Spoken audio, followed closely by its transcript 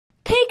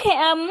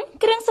TNM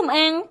เครื่องสำอ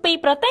างពី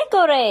ប្រទេស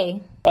កូរ៉េ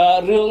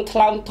រឿងថ្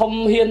លើមធំ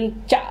ហ៊ាន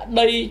ចាក់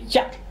ដី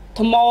ចាក់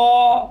ថ្ម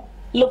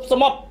លុបស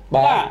មុទ្រ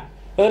បាទ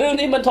រឿង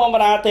នេះមិនធម្ម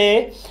តាទេ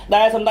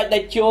ដែលសម្ដេចតេ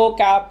ជោ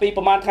កាលពី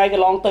ប្រហែលថ្ងៃក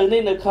ន្លងទៅ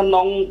នេះនៅក្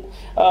នុង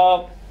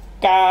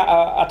ការ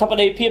អធិប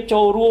តីភាពចូ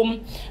លរួម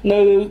នៅ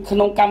ក្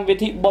នុងកម្មវិ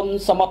ធីបុណ្យ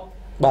សមុទ្រ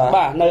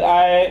បាទនៅ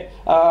ឯ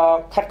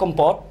ខេត្តកំ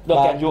ពតដូច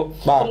តែយុ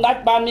សម្ដេច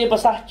បានមានប្រ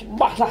សាសន៍ច្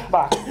បាស់ណាស់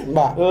បាទ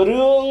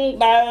រឿង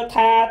ដែល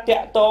ថាតា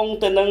ក់ទង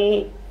ទៅនឹង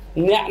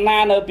អ្នកណា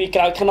នៅពី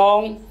ក្រៅខ្នង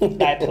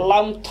តែថ្លើ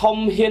មធំ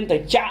ហ៊ានទៅ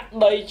ចាក់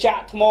ដីចា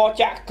ក់ថ្ម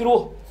ចាក់គ្រោះ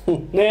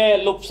នេះ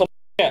លុបសមុ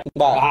ទ្រ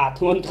បាទ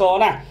ធ្ងន់ធ្ងរ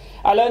ណាស់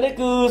ឥឡូវនេះ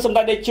គឺសម្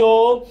ដេចតេជោ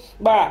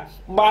បាទ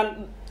បាន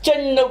ចេញ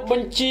នៅប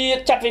ញ្ជា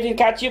ចាត់វិធាន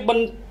ការជាប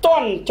ន្ទា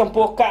ន់ចំ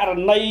ពោះករ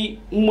ណី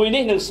មួយ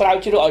នេះនឹងស្រាវ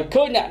ជ្រាវឲ្យ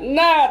ឃើញអ្នក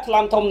ណាថ្លើ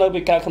មធំនៅ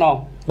ពីក្រៅខ្នង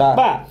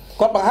បាទ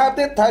គាត់បង្ហាញ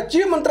ទៀតថា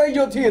ជាមន្ត្រី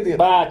យោធាទៀត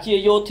បាទជា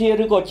យោធា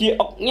ឬក៏ជា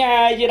អុកញ៉ា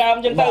ជាដើមអ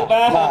ញ្ចឹងទៅ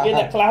បាទមាន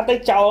អ្នកខ្លះទៅ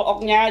ចោលអុក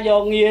ញ៉ាយ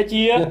កងារ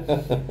ជា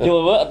យ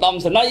ល់ឧត្តម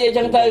សេនីយ៍អញ្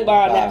ចឹងទៅ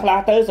បាទអ្នកខ្លះ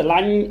ទៅស្រឡា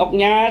ញ់អុក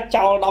ញ៉ា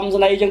ចោលឧត្តមសេ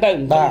នីយ៍អញ្ចឹងទៅ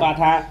បាទ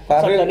ថា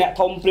សិតតែអ្នក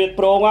ធំព្រាត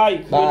ប្រងហើយ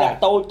គឺអ្នក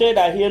តូចទេ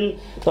ដែលហ៊ាន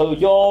ទៅ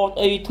យក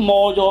អីថ្ម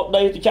យក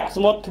ដីទៅចាក់ស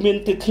មុទ្រគ្មាន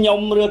គឺខ្ញុំ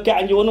ឬក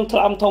ញ្ញូនឹងថ្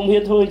លើមធំហ៊ា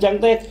នធ្វើអញ្ចឹង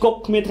ទេគប់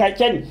គ្មានថ្ងៃ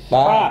ចេញ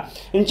បាទ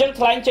អញ្ចឹង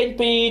ថ្លែងចេញ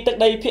ពីទឹក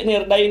ដីភាគនិ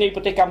រតីនៃប្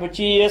រទេសកម្ពុ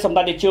ជាសម្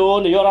ដេចតេជោ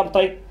នាយករដ្ឋមន្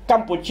ត្រីក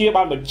ម្ពុជា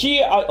បានបញ្ជា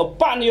ឲ្យឧ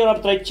បនាយករដ្ឋម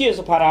ន្ត្រីជា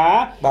សភារា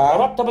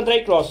រដ្ឋមន្ត្រី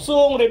ក្រ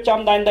សួងរៀបចំ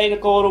ដែនដីន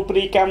គររូប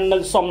នីយកម្មនិ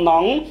ងសំណ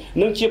ង់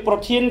និងជាប្រ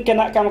ធានគ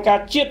ណៈកម្មការ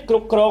ជាតិគ្រ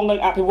ប់គ្រងនិង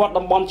អភិវឌ្ឍ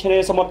តំបន់ឆ្នេ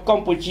រសមុទ្រក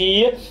ម្ពុជា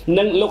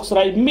និងលោកស្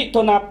រីមិ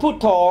ថុនាភូ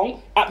ថង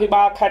អភិ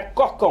បាលខេត្ត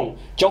កោះកុង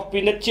ចុះ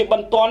ពិនិត្យជាប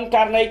ន្ទាន់ក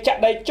រណីចាក់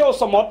ដីចូល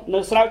សមុទ្រនិ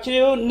ងស្រាវជ្រា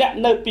វអ្នក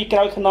នៅពីក្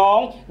រោយខ្នង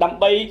ដើម្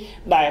បី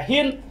ដែល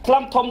ហ៊ានថ្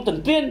លាំធំទ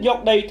ន្ទ្រានយក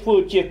ដីធ្វើ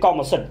ជាកម្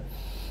មសិទ្ធិ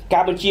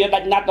ការបញ្ជាដា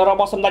ច់ណាត់រ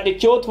បស់សម្ដេចតេ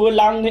ជោធ្វើ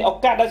ឡើងในឱ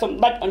កាសដែលស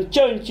ម្ដេចអញ្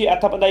ជើញជាអ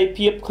ធិបតី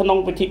ភាពក្នុង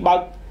ពិធីបើក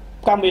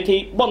កម្មវិធី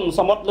បុណ្យ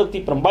សមុទ្រលើកទី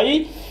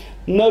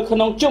8នៅក្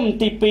នុងជុំ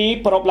ទី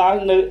2ប្រពឡើង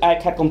នៅឯ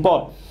ខេត្តកំពត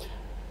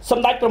ស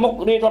ម្ដេចប្រមុខ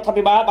រាជរដ្ឋា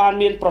ភិបាលបាន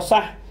មានប្រសា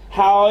សន៍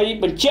ហើយ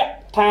បញ្ជាក់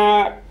ថា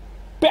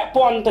ពាក់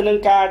ព័ន្ធទៅនឹង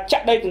ការចា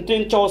ក់ដីទន្ទ្រា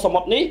នចូលសមុ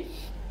ទ្រនេះ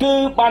គឺ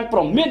បានប្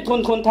រមានធ្ង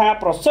ន់ធ្ងរថា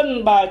ប្រសិន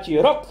បើជា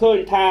រកឃើញ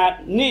ថា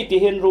នីតិ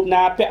ហ៊ានរូប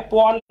ណាពាក់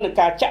ព័ន្ធនឹង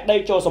ការចាក់ដី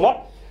ចូលសមុទ្រ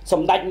ស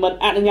ម្ដេចមិន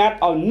អនុញ្ញាត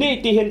ឲ្យនី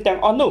តិហ៊ានទាំង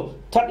អស់នោះ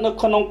ស្ថិតនៅ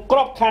ក្នុងក្រ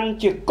បខ័ណ្ឌ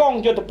ជាកង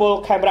យោធពល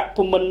ខេមរៈ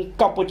ភូមិន្ទ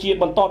កម្ពុជា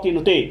បន្តទៀត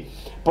នោះទេ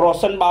ប្រ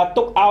សិនបើ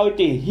ទុកឲ្យ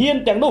ទីហ៊ាន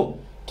ទាំងនោះ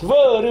ធ្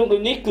វើរឿងដូ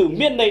ចនេះគឺ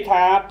មានន័យ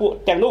ថាពួក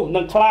ទាំងនោះ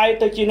នឹងក្លាយ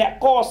ទៅជាអ្នក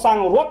កសាង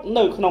រដ្ឋ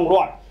នៅក្នុងរ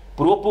ដ្ឋ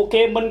ព្រោះពួក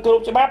គេមិនគោរ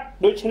ពច្បាប់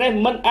ដូច្នេះ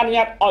មិនអនុញ្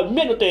ញាតឲ្យ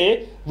មាននោះទេ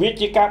វា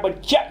ជាការបញ្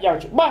ជាក់យ៉ាង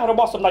ច្បាស់រប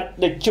ស់សម្ដេច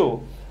តេជោ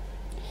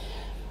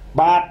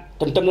បាទ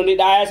ទន្ទឹមនឹងនេះ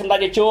ដែរសម្ដេច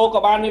តេជោក៏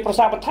បានមានប្រ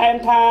សាសន៍បន្ថែម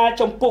ថា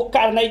ចំពោះក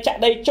រណីចាក់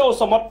ដីចូល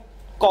សមុទ្រ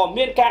ក៏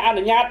មានការអ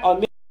នុញ្ញាតឲ្យ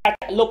មានការ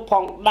ចាក់លុបផ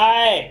ង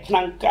ដែរក្នុ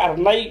ងករ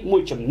ណីមួ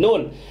យចំនួន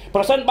ប្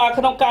រសិនបើ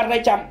ក្នុងករណី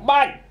ចាំ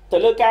បាច់ទៅ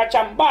លើការ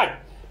ចាំបាច់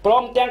ព្រ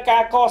មទាំងកា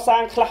រកសា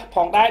ងខ្លះផ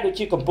ងដែរដូច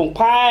ជាកំពង់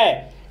ផែ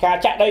ការ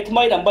ចាក់ដីថ្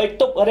មីដើម្បី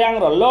ទប់រាំង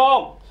រលក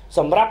ស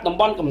ម្រាប់តំ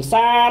បន់កំ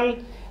សាន្ត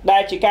ដែ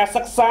លជាការ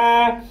សិក្សា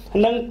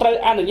និងត្រូវ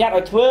អនុញ្ញាត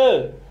ឲ្យធ្វើ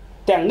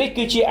ទាំងនេះ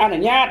គឺជាអនុ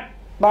ញ្ញាត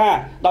បាទ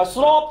ដោយ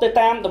ស្របទៅ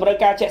តាមតម្រូវ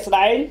ការជាក់ស្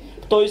ដែង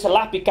ផ្ទុយស្រ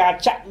ឡះពីការ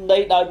ចាក់ដី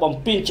ដោយបំ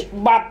ពេញច្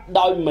បាប់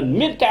ដោយមិន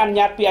មានការអនុញ្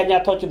ញាតពីអាជ្ញា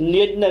ធរជំ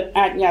នាញនិង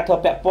អាជ្ញាធរ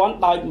ពាក់ព័ន្ធ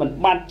ដោយមិន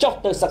បានចុះ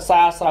ទៅសិក្សា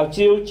ស្រាវ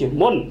ជ្រាវជា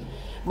មុន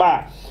បាទ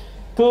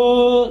គឺ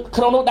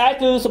ក្នុងនោះដែរ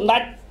គឺសម្ដេ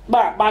ច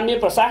បាទបានមាន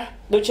ប្រសាសន៍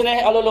ដូច្នេះ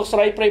អរលោកស្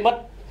រីប្រិមិត្ត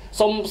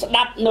សូមស្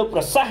ដាប់នៅប្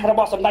រសាសន៍រប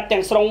ស់សម្ដេច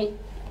ទាំងស្រុង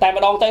តែ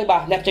ម្ដងទៅបា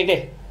ទអ្នកចេញទេ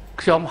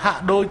ខ្ញុំហា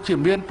ក់ដូចជា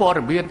មានព័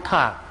ត៌មាន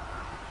ថា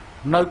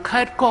នៅ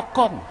ខេត្តកោះ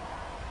កុង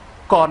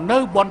ក៏នៅ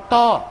បន្ត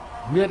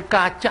មាន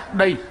ការចាក់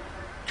ដី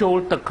ចូល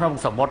ទៅក្នុង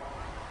សមុទ្រ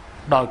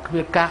ដោយគ្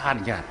មានការអ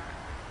នុញ្ញាត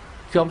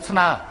ខ្ញុំស្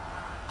នើឲ្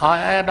យ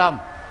អាដាម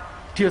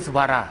ជាស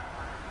វារា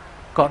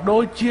ក៏ដូ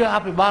ចជាអ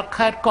ភិបាល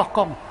ខេត្តកោះ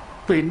កុង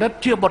ពិនិត្យ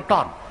ជាបន្ត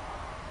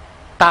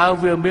តើ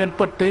វាមាន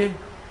ពិតទេ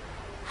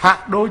ហា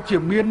ក់ដូចជា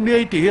មាននា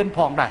យទាហានផ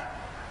ងដែរ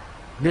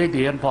នាយ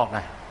ទាហានផង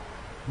ដែរ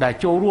ដែល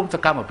ចូលរួមស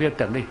កម្មភាព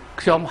ទាំងនេះ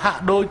ខ្ញុំហាក់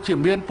ដូចជា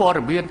មានព័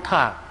ត៌មាន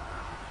ថា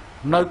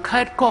នៅ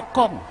ខេត្តកោះ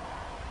កុង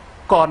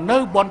ក៏នៅ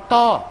បន្ត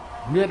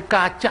មាន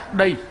ការចាក់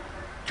ដី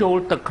ចូល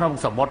ទៅក្នុង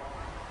សមុទ្រ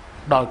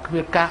ដោយគ្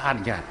មានការអ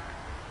នុញ្ញាត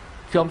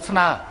ខ្ញុំស្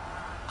នើ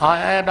ឲ្យ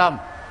អាដាម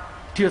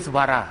ជាស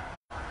វារា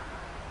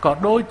ក៏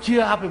ដូចជា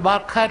អភិបាល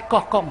ខេត្ត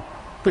កោះកុង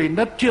ពិ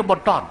និត្យជាប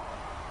ន្ត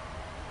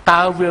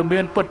តើវាមា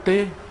នពិតទេ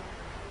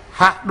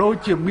ហាក់ដូច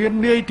ជាមាន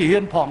នាយទាហា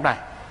នផងដែរ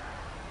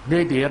នា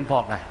យទាហានផ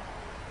ងដែរ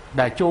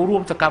ដែលចូលរួ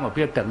មសកម្ម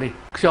ភាពទាំងនេះ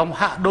ខ្ញុំ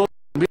ហាក់ដូច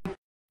មាន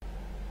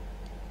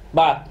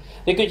បាទ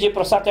នេះគឺជា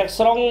ប្រសាសន៍ទាំង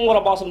ស្រុងរ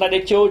បស់សម្ដេចតេ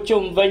ជោ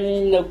ជុំវិញ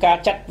នៅការ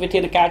ចាត់វិធា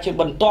នការជា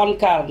បន្ទាន់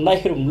ករណី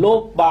រំលោភ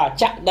បាទ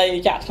ចាក់ដី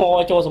ចាក់ថ្ម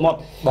ចូលសមុទ្រ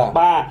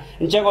បាទ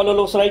អញ្ចឹងឲ្យ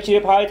លោកស្រីជ្រា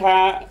បហើយថា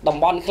តំ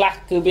បន់ខ្លះ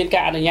គឺមាន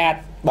ការអនុញ្ញាត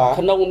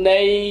ក្នុងន័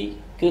យ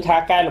គឺថា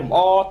កែលម្អ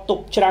ទ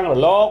ប់ច្រាំងរ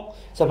លក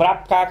សម្រាប់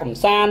ការកំ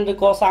សាន្តឬ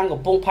ក៏សាងកំ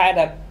ពង់ផែ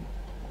ដែល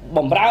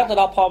បំរើទៅ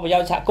ដល់ផលប្រយោ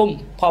ជន៍សហគមន៍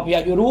ផលប្រយោ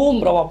ជន៍រួម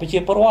របស់ប្រជា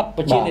ពលរដ្ឋ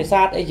ប្រជានេ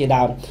សាទអីជា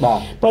ដើម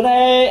ប៉ុន្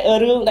តែ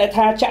រឿងដែល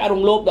ថាចាក់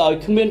រំលោភដោយ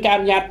គ្មានការអ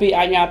នុញ្ញាតពី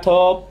អាជ្ញាធ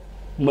រ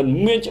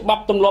mình miên cho bắp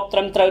tôm lốp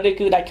trầm trời đây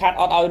cứ đại khát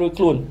ở ao rồi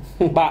luôn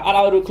bà ở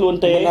ao rồi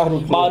luôn thế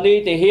mà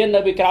đi thì hiên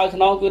nơi bị cào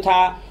nó cứ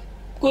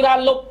tha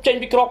lúc trên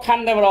bị crop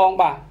khăn đây mà rong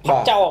bà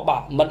cháu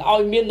bà mình ao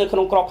miên nơi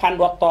không crop khăn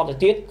đoạt to để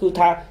tiết cứ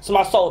tha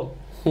smartphone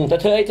để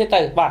thế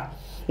tới bà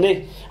nè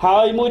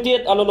hơi mũi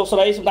tiết ở lục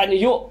sợi sầm đai như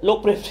dụ lục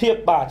priệp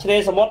bà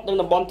trên sầm mót đang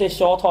làm bón tê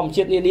cho thòm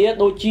chiết ní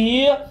đôi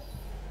chia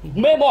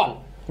mê mòn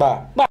bà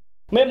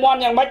mê mòn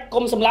อย่างmấy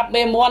công sầm lấp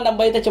mê mòn làm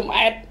bây ta chụp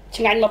ad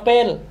ngành mà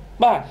pel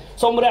bà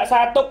xong rồi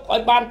xa túc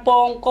ở ban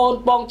pong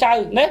côn pong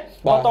chơi nè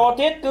và to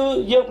tiết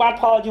cứ dương ban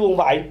pho dùng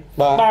vậy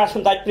bà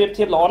sầm đai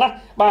priệp lỏ nè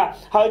bà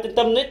hơi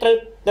tâm nít từ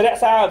để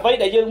xa với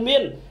đại dương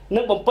miên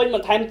nước bồng pin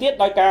mình thay tiết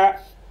đòi cả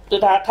từ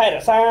ta thay là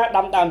xa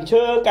đầm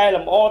chưa cài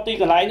làm o ti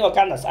còn lại rồi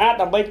can là xa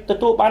đầm bây từ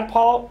tu ban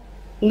pho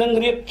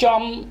nâng riệp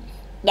trong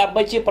đầm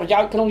bây chiaประโย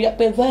ชน์ក្នុងរយៈ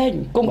ពេលវែង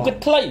គុំគិត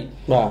ខ្លី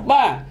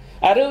បាទ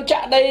រឿងចា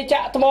ក់ដីចា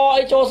ក់ថ្ម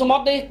អីចូលសមុ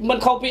ទ្រនេះមិន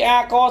ខុសពីអា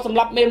កសម្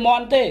រាប់មេម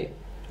ន់ទេ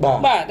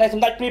បាទតែស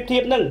ម្ដេចប្រៀបធៀ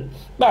បនឹង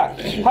បាទ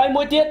ហើយ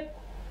មួយទៀត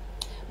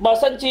បើ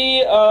សិនជា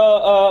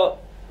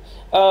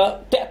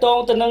តាក់ទង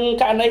ទៅនឹង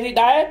ករណីនេះ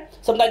ដែរ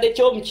សម្ដេចតេ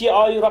ជោបញ្ជា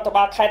ឲ្យរដ្ឋ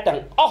បាលខេត្តទាំង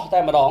អស់តែ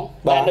ម្ដង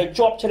ដែលនៅ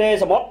ជាប់ឆ្នេរ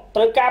សមុទ្រត្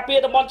រូវការពារ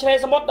តំបន់ឆ្នេរ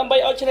សមុទ្រដើម្បី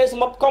ឲ្យឆ្នេរស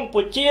មុទ្រកម្ពុ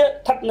ជាស្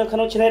ថិតនៅក្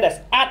នុងឆ្នេរដែល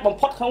ស្អាតបំ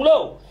ផុតក្នុងលោ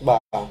ក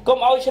កុំ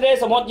ឲ្យឆ្នេរ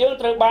សមុទ្រយើង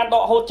ត្រូវបានដ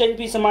កហូតចេញ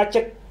ពីសមា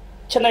ជិក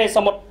ឆ្នេរស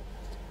មុទ្រ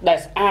ដែល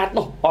ស្អាត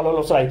នោះអរ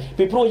លោកស្រី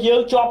ពីព្រោះយើ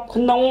ងជាប់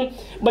ក្នុង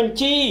បញ្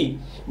ជី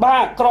បា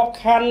ទក្រប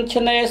ខ័ណ្ឌ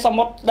ឆ្នេរស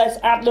មុទ្រដែល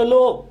ស្អាតលើ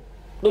លោក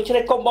ដូច្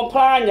នេះកុំបំផ្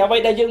លាញអ្វី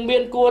ដែលយើងមា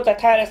នគួរតែ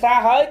ថែរក្សា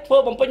ហើយធ្វើ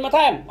បំពេញមក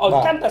ថែមឲ្យ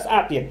កាន់តែស្អា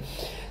តទៀត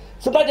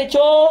សម្រាប់តេ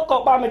ជោក៏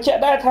បានបញ្ជាក់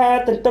ដែរថា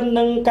ទន្ទឹម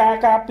នឹងការ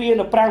ការពារ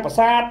នៅប្រាង្គប្រា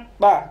សាទ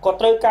បាទក៏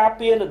ត្រូវការ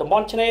ពារនៅតំប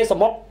ន់ឆ្នេរស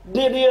មុទ្រ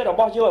នានារប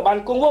ស់យើងឲ្យបាន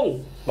គង់វង្ស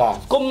បាទ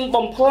គុំ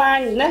បំផ្លាញ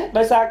ណា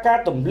ដោយសារការ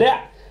ទម្លាក់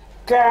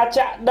ការ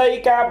ចាក់ដី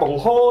ការបង្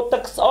ហូរទឹ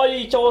កស្អុយ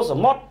ចូលស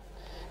មុទ្រ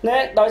ណា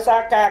ដោយសារ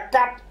ការ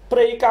កាប់ព្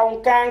រៃកោង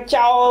កាង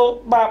ចោល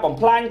បាទបំ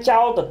ផ្លាញចោ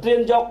លទៅត្រៀម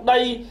យកដី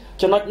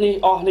ចំណុចនេះ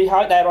អស់នេះហើ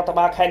យដែលរដ្ឋ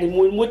បាលខេត្តនី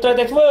មួយត្រូវ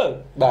តែធ្វើ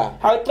បាទ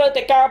ហើយត្រូវ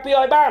តែការពារ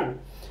ឲ្យបាន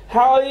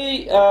ហើយ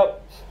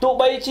ទោះ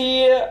បីជា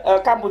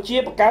កម្ពុជា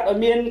បង្កើតឲ្យ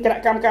មានគណៈ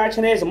កម្មការ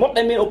ឆ្នេរសមុទ្រ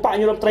ដែលមានឧប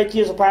នាយករដ្ឋមន្ត្រី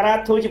ជាសភារា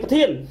ធ្វើជាប្រ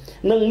ធាន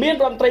និងមាន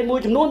រដ្ឋមន្ត្រីមួយ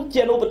ចំនួនជា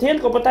អនុប្រធាន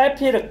ក៏ប៉ុន្តែ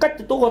ភារកិច្ច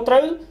ទទួលខុសត្រូ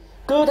វ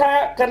គឺថា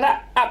គណៈ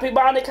អភិ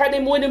បាលនៃខេត្ត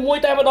នីមួយ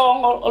តែម្ដង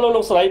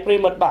លោកស្រីប្រិ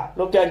មិត្តបាទ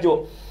លោកចាយុ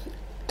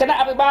គណៈ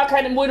អភិបាលខេ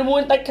ត្តនីមួ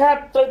យដាច់ខាត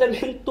ត្រូវតែ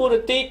មានតួនា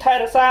ទីថែ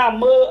រក្សា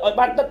មើលឲ្យ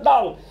បានដិតដ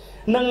ល់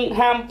និង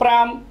ហាម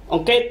5អ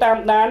ង្កេតតាម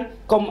ដាន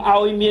កុំឲ្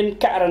យមាន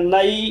ករ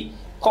ណី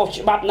ខុស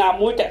ច្បាប់ណា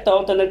មួយតាក់ទង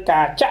ទៅនឹង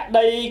ការចាក់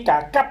ដីកា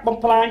រកាប់បំ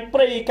ផ្លាញព្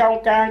រៃកោង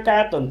កាងកា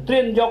រទន្ទ្រា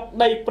នយក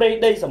ដីព្រៃ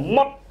ដីស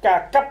មុទ្រកា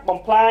រកាប់បំ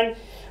ផ្លាញ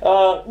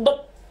ដុត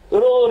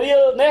រោរៀ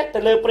លនេះទៅ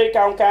លើព្រៃ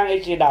កោងកាងអី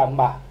ជាដើម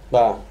បាទ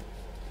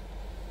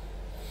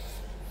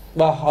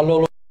អរលោក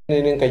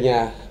នាងកញ្ញា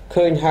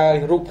ឃើញហើយ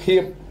រូបភា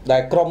ពដែ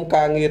លក្រុម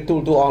ការងារទូល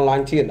ទូអនឡាញ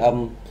TNM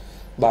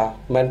បាទ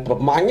មិនប្រ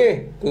មាញ់ទេ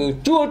គឺ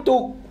ជួលទូ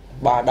ក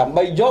បាទដើម្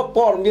បីយក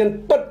ព័ត៌មាន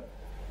ពិត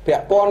ពា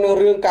ក់ព័ន្ធនឹង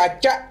រឿងការ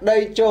ចាក់ដី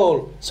ចូល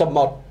ស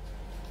មុទ្រ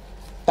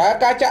តើ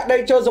ការចាក់ដី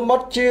ចូលសមុ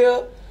ទ្រជា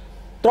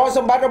ទ្រព្យស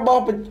ម្បត្តិរប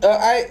ស់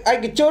ឯ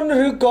កជន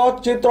ឬក៏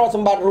ជាទ្រព្យស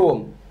ម្បត្តិរួម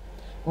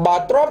បើ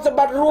ទ្រព្យសម្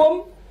បត្តិរួម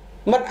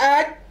មិនអា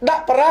ចដា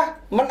ក់ប្រាស់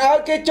មិនឲ្យ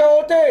គេចូល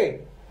ទេ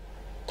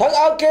ត្រូវ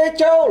ឲ្យគេ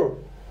ចូល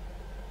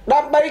ដើ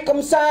ម្បីកំ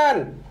សាន្ត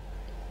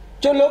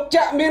ចូលលោក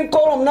ចាក់មាន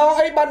គោលបំណង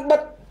អីបានបិ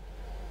ទ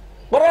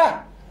ប្រាស់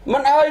មិ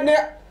នឲ្យអ្ន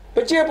ក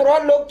ប្រជាពលរ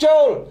ដ្ឋលោកចូ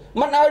ល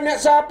មិនឲ្យអ្នក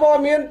សារព័ត៌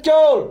មាន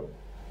ចូល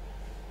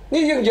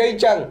នេះយើងនិយាយ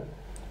ចឹង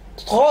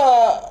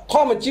ធ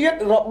ម្មជាតិ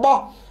រប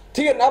ស់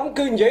TNM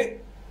គឺនិយាយ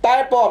តែ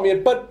ព័ត៌មាន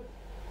ពិត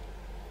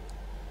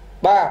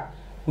បាទ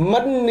មិ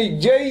ននិ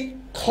យាយ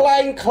ค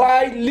ล้า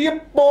ยលៀប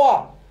ពណ៌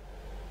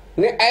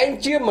អ្នកឯង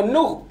ជាម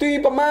នុស្សទី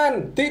ប្រមាណ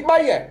ទី3ឯ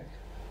ង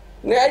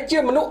អ្នកឯងជា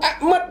មនុស្សអ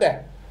មិត្តឯង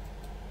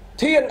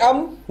TNM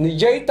និ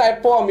យាយតែ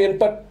ព័ត៌មាន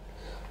ពិត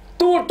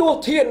ទូលទស្សន៍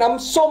TNM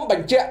សូមប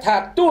ញ្ជាក់ថា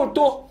ទូលទ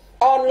ស្សន៍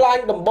អនឡាញ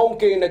ដំបូង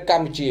គេនៅក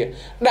ម្ពុជា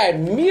ដែល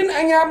មាន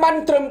អាជ្ញាប័ណ្ណ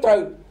ត្រឹមត្រូវ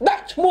ដា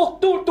ក់ឈ្មោះ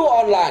ទូលទស្សន៍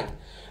អនឡាញ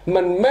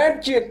មិនមែន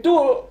ជាទូ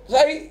លស្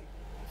អី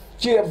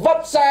ជា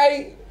website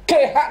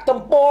គេហាក់ទំ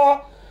ព័រ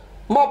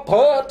មកប្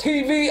រើ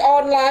TV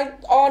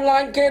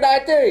online គេដែរ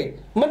ទេ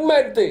មិនមែ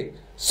នទេ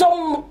សូម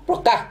ប្រ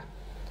កាស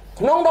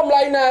ក្នុងតម្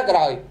លៃណាក៏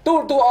ដោយទូ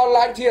លទស្សន៍អន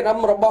ឡាញ TNM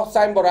របស់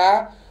សែមបូរ៉ា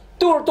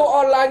ទូលទស្សន៍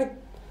អនឡាញ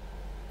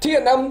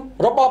TNM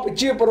របស់ប្រ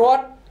ជាពលរ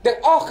ដ្ឋទាំង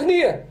អស់គ្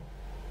នា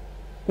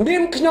មា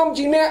នខ្ញុំ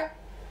ជាអ្នក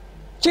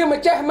ជា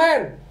ម្ចាស់មែន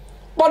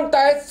ប៉ុន្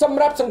តែសម្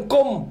រាប់សង្គ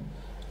ម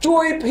ជួ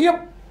យភាព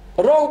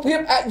រងភាព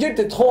អយុត្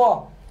តិធម៌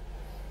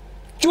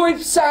ជួយ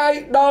ផ្សាយ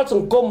ដល់ស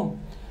ង្គម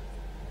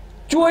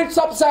ជួយផ្ស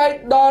ព្វផ្សាយ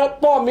ដល់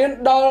ព័ត៌មាន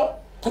ដល់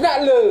ថ្នា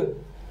ក់លើ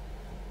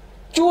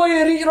ជួយ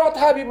រាជរដ្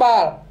ឋាភិបា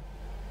ល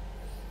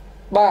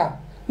បាទ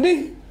នេះ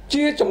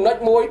ជាចំណុច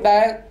មួយ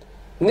ដែល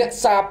អ្នក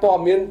សារព័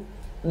ត៌មាន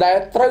ដែល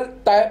ត្រូវ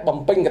តែបំ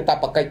ពេញកាត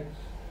ព្វកិច្ច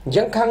អញ្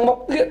ចឹងខាងមុខ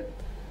ទៀត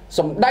ស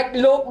ម្ដេច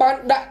លោកបាន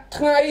ដាក់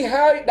ថ្ងៃ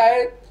ហើយដែល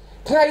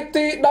ថ្ងៃ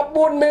ទី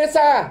14មេ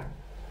សា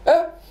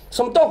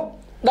សំទោស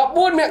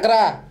14មក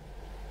រា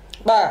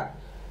បាទ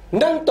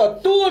នឹងទ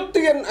ទួល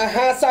ទានអា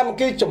ហារសាមគ្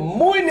គីជា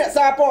មួយអ្នក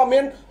សារព័ត៌មា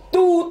ន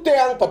ទូ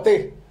ទាំងប្រទេស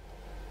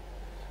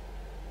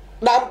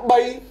ដើម្បី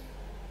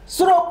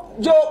ស្រូប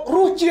យករ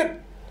សជាតិ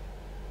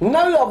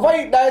នៅអ្វី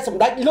ដែលស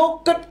ម្ដេចលោក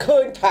គិតឃើ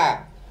ញថា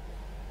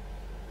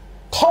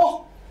ខុស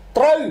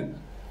ត្រូវ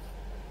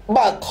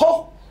បើខុស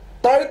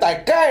ត្រូវតែ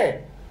កែ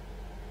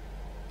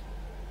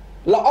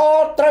ល្អ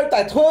ត្រូវតែ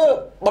ធ្វើ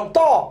បន្ត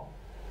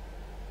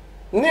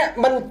អ្នក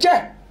មិនចេះ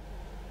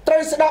ត្រូ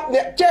វស្ដាប់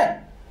អ្នកចេះ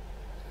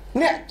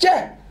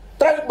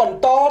ត្រូវបន្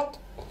ត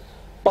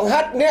បង្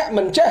ហាត់អ្នក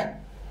មិនចេះ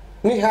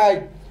នេះហើយ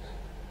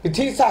វិ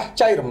ធីសាស្ត្រ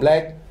ចែករំលែ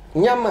ក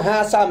ញ៉ាំអាហា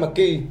រសាមគ្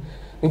គី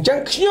អញ្ចឹង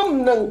ខ្ញុំ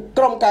និង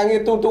ក្រុមការងា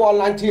រទូអន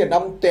ឡាញ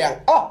TNM ទាំង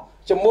អស់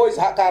ជាមួយស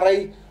ហការី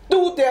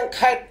ទូទាំង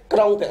ខេត្តក្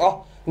រុងទាំងអស់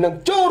នឹង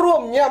ចូលរួ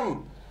មញ៉ាំ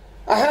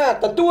អាហារ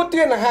ទទួល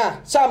ទានអាហារ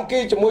សាមគ្គី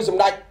ជាមួយស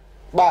ម្ដេច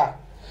បាទ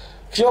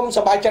ខ្ញុំស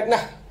ប្បាយចិត្តណា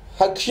ស់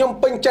ហើយខ្ញុំ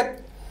ពេញចិត្ត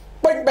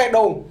ពេញបេះ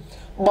ដូង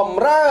បំ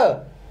រើ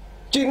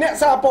ជាអ្នក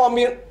សារព័ត៌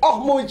មានអ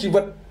ស់មួយជី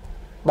វិត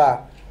បាទ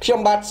ខ្ញុំ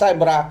បាទសែ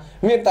មរា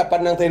មានតែប៉ុ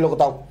ណ្្នឹងទេលោក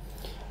តោ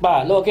បា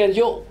ទលោកអគ្គនា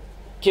យក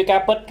ជាកា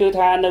រពិតគឺ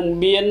ថានឹង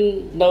មាន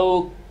នៅ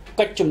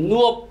កិច្ចជំ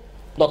នួប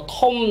ដ៏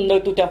ធំនៅ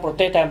ទូទាំងប្រ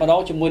ទេសតែម្ដ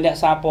ងជាមួយអ្នក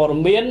សារព័ត៌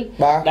មាន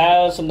ដែល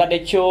សម្ដេចតេ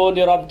ជោ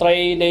នាយរដ្ឋមន្ត្រី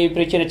នៃ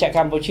ប្រជាណាចក្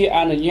រកម្ពុជាអ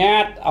នុញ្ញា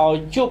តឲ្យ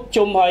ជួប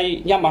ជុំហើយ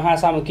ញ៉ាំអាហារ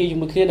សាមគ្គីជា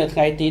មួយគ្នានៅថ្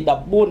ងៃទី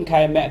14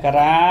ខែមក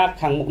រា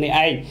ខាងមុខនេះ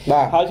ឯង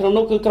ហើយក្នុង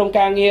នោះគឺក្រុម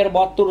ការងាររប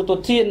ស់ទូរទស្ស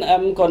ន៍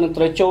TNM ក៏នឹង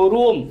ត្រូវចូល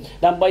រួម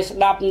ដើម្បីស្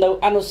ដាប់នៅ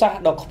អនុសាសន៍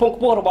ដ៏ខ្ពង់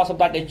ខ្ពស់របស់ស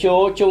ម្ដេចតេជោ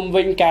ជុំ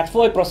វិញការធ្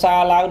វើឲ្យប្រសើរ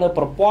ឡើងនៅ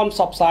ប្រព័ន្ធផ្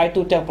សព្វផ្សាយ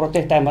ទូទាំងប្រទេ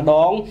សតែម្ដ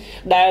ង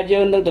ដែលយើ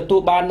ងនឹងទទួ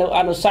លបាននៅអ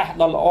នុសាសន៍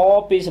ដ៏ល្អ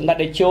ពីសម្ដេច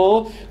តេជោ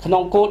ក្នុ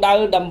ងគោលដៅ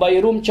ដើម្បី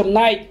រួមចំ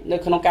ណែកនៅ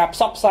ក្នុងការផ្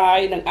សព្វផ្សាយ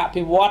និងអ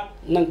ភិវឌ្ឍ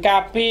និងកា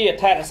រពារ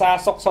ថែរក្សា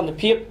សុខសន្តិ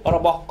ភាពរ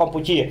បស់កម្ពុ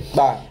ជា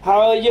បាទ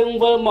ហើយយើង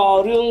វិលមក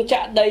រឿងចា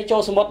ក់ដីចូ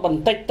លសមុទ្រប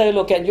ន្តិចទៅ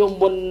លោកកែយុ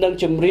មុននឹង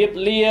ជម្រាប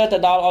លាទៅ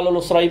ដល់អស់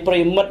លោកស្រីប្រិ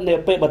មិត្តនៅ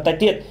ពេលបន្តិច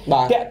ទៀត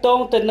តាក់ទង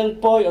ទៅនឹង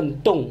ពយអន្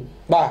ទង់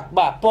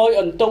បាទពយ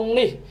អន្ទង់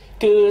នេះ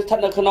គឺស្ថិត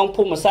នៅក្នុង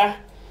ភូមិសាស្ត្រ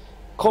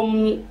ឃុំ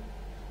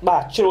បា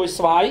ទជ្រោយ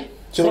ស្វាយ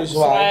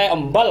ស្រែ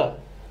អំបិល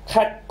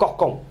ខេត្តកោះ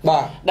កុងបា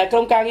ទដែលក្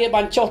រុមការងារ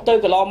បានចុះទៅ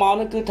កន្លងមក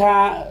នោះគឺថា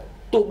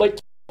ទោះបី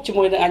ជា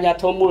មួយនឹងអាជ្ញា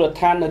ធរមូលដ្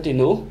ឋាននៅទី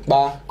នោះ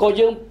បាទក៏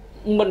យើង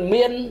មិន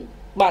មាន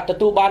បាទទ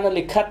ទួលបាននៅ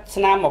លិខិត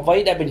ស្នាមអ្វី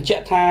ដែលបញ្ជា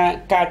ក់ថា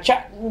ការចា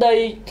ក់ដី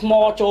ថ្ម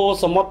ចូល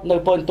សមុទ្រនៅ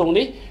ពើតុង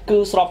នេះគឺ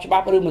ស្របច្បា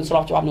ប់ឬមិនស្រ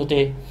បច្បាប់នោះ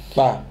ទេ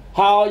បាទ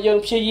ហើយយើង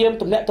ព្យាយាម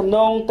ទំនាក់ទំន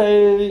ងទៅ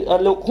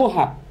លោកហូ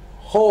ហាប់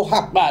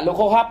បាទលោក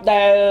ហូហាប់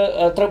ដែល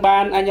ត្រូវបា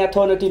នអាជ្ញាធ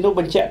រនៅទីនោះ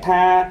បញ្ជាក់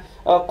ថា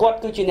គាត់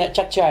គឺជាអ្នក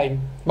ចាត់ចែង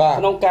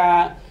ក្នុងការ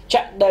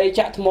ចាក់ដី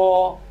ចាក់ថ្ម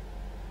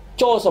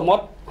ចូលសមុ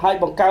ទ្រហើយ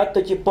បង្កើត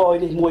ទៅជាពយ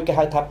នេះមួយគេ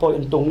ហៅថាពយ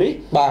អន្ទង់នេះ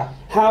បាទ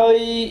ហើយ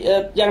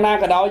យ៉ាងណា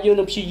ក៏ដោយយើង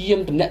នឹងព្យាយាម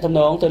ទំនាក់ទំ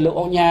នងទៅលោក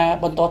អង្គញា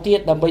បន្តទៀត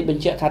ដើម្បីប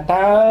ញ្ជាក់ថា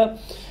តើ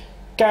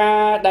កា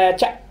រដែល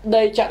ចាក់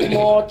ដីចាក់ថ្ម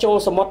ចូល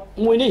សមុទ្រ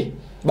មួយនេះ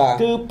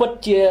គឺពិត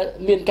ជា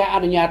មានការអ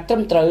នុញ្ញាតត្រឹ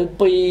មត្រូវ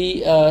ពី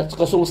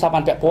ក្រសួងស្ថាប័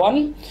នពាក់ព័ន្ធ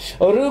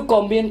ឬក៏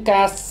មាន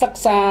ការសិ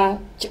ក្សា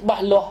ច្បា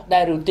ស់លាស់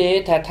ដែរឬទេ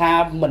ថា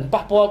មិន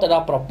ប៉ះពាល់ទៅដ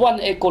ល់ប្រព័ន្ធ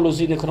អេកូឡូ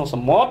ស៊ីនៅក្នុងស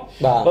មុទ្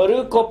រឬ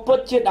ក៏ពិត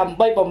ជាដើម្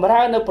បីបម្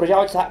រើនៅប្រយោ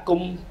ជន៍សហគម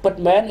ន៍ពិត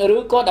មែនឬ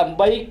ក៏ដើម្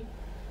បី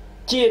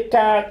ជា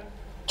ការ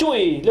ជួយ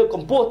លើកក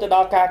ម្ពស់ទៅដ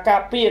ល់ការកា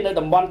រពារនៅ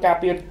តំបន់ការ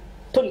ពារ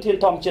ធនធាន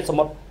ធម្មជាតិស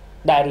មុទ្រ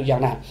ដែរឬយ៉ា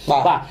ងណា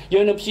បាទយើ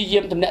ងនឹងព្យាយា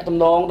មទំនាក់ទំ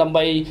នងដើម្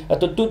បី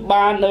ទទួល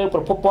បាននៅប្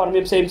រភពព័ត៌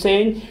មានផ្សេ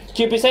ង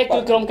ជាពិសេសគឺ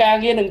ក្រុមការ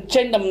ងារនឹង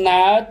ចេញដំ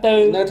ណើរទៅ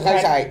នៅថ្ងៃ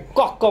ស្អែក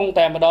កោះកុង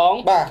តែម្ដង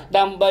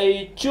ដើម្បី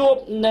ជួប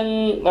នឹង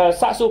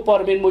សាកសួរព័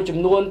ត៌មានមួយចំ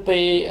នួនពី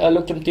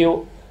លោកជំទាវ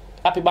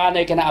អភិបាល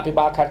នៃគណៈអភិ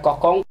បាលខេត្តកោះ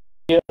កុង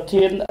ជាប្រ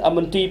ធានម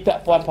ន្ត្រីពា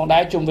ក់ព័ន្ធផងដែ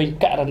រជុំវិញ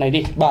ករណី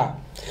នេះបាទ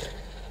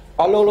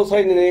អរលោកស្រី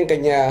នាងក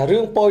ញ្ញារឿ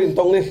ងពយអន្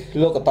ទង់នេះ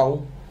លោកកតុង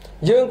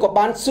យើងក៏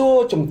បានសួរ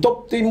ជំទប់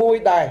ទី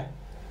1ដែរ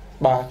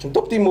បាទជំទ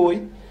ប់ទី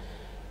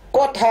1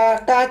គាត់ថា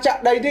ការចា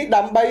ក់ដីនេះ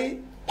ដើម្បី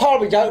ផល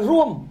ប្រយោជន៍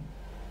រួម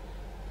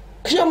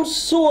ខ្ញុំ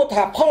សួរ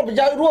ថាផលប្រ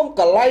យោជន៍រួម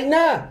កន្លែង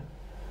ណា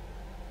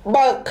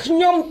បើខ្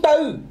ញុំទៅ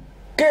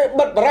គេ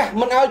បិទបរះ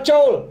មិនឲ្យ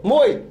ចូល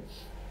មួយ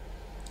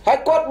ហើយ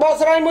គាត់បក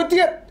ស្រាយមួយ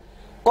ទៀត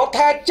គាត់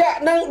ថាចាក់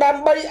នឹងដើ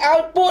ម្បីឲ្យ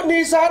ពួកនី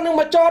សានឹង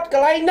មកចតក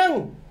ន្លែងហ្នឹង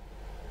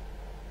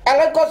ឥ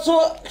ឡូវគាត់សួ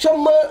រខ្ញុំ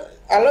មើល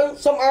ឥឡូវ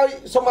សុំ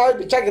ឲ្យ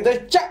បច្ចេកទេស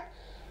ចាក់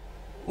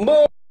មើ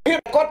លភាព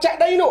គាត់ចាក់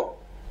ដីនោះ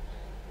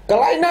ក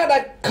ន្លែងណាដែ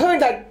លឃើញ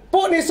ថា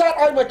ពួកនេសាទ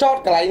ឲ្យមកចត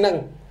កន្លែងហ្នឹង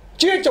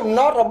ជាចំណ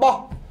ត់របស់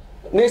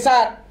នេសា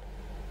ទ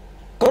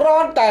គ្រា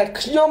ន់តែ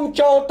ខ្ញុំ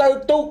ចូលទៅ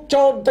ទូក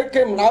ចូលបន្តិច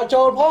គេមិនឲ្យ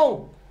ចូលផង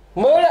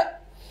មើល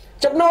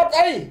ចំណត់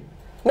អី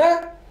ណា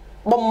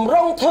បំ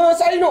រុងធ្វើ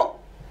ស្អីនោះ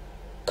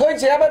ឃើញ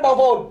ស្រាប់ហើយបង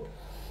ប្អូន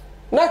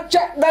ណា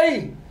ចាក់ដី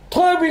ធ្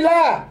វើវិ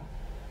ឡា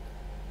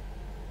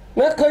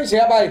ណាឃើញស្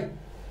រាប់ហើយ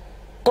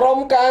ក្រុម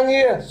ការ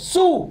ងារ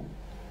ស៊ូ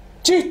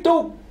ជីកទូ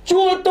ក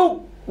ជួលទូក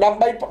ដើម្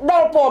បីផ្ដ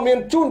ល់ព័ត៌មាន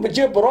ជូនប្រ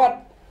ជាពលរដ្ឋ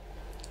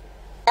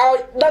ឲ្យ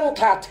ដឹង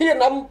ថាធាន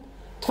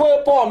ធ្វើ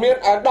ព័ត៌មាន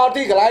ឲ្យដល់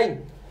ទីកន្លែង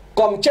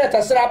កុំចេះ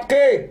តែស្រាប់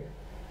គេឥ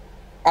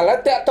ឡូវ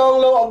តាក់ទង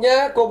លោកអង្គញា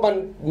ក៏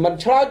មិន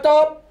ឆ្លើយត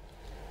ប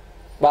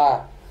បា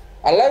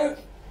ទឥឡូវ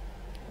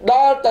ដ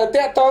ល់ទៅ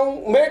តាក់ទង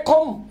មេ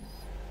ឃុំ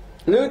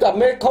ឬតែ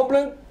មេឃុំ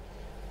នឹង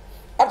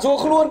ឥ អត់ស្រួល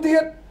ខ្លួនទៀ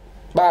ត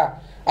បាទ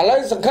ឥឡូវ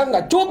សង្ឃឹម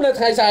ថាជួបនៅ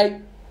ថ្ងៃស្អែក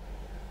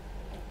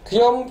ខ្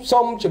ញុំសូ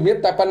មជំរាប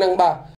តែប៉ុណ្្នឹងបាទ